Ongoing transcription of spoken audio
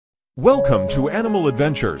Welcome to Animal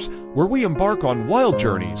Adventures, where we embark on wild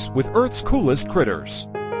journeys with Earth's coolest critters.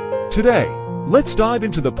 Today, let's dive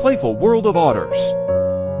into the playful world of otters.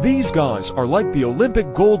 These guys are like the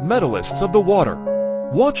Olympic gold medalists of the water.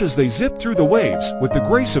 Watch as they zip through the waves with the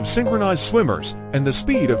grace of synchronized swimmers and the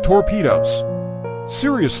speed of torpedoes.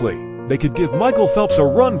 Seriously, they could give Michael Phelps a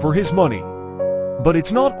run for his money. But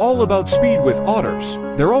it's not all about speed with otters.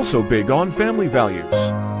 They're also big on family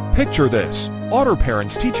values. Picture this: otter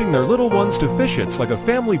parents teaching their little ones to fish. It's like a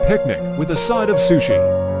family picnic with a side of sushi.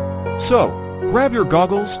 So, grab your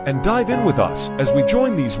goggles and dive in with us as we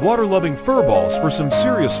join these water-loving furballs for some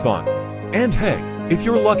serious fun. And hey, if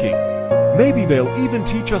you're lucky, maybe they'll even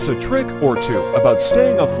teach us a trick or two about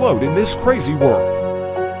staying afloat in this crazy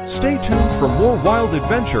world. Stay tuned for more wild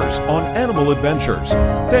adventures on Animal Adventures.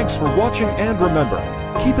 Thanks for watching, and remember,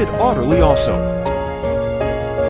 keep it otterly awesome.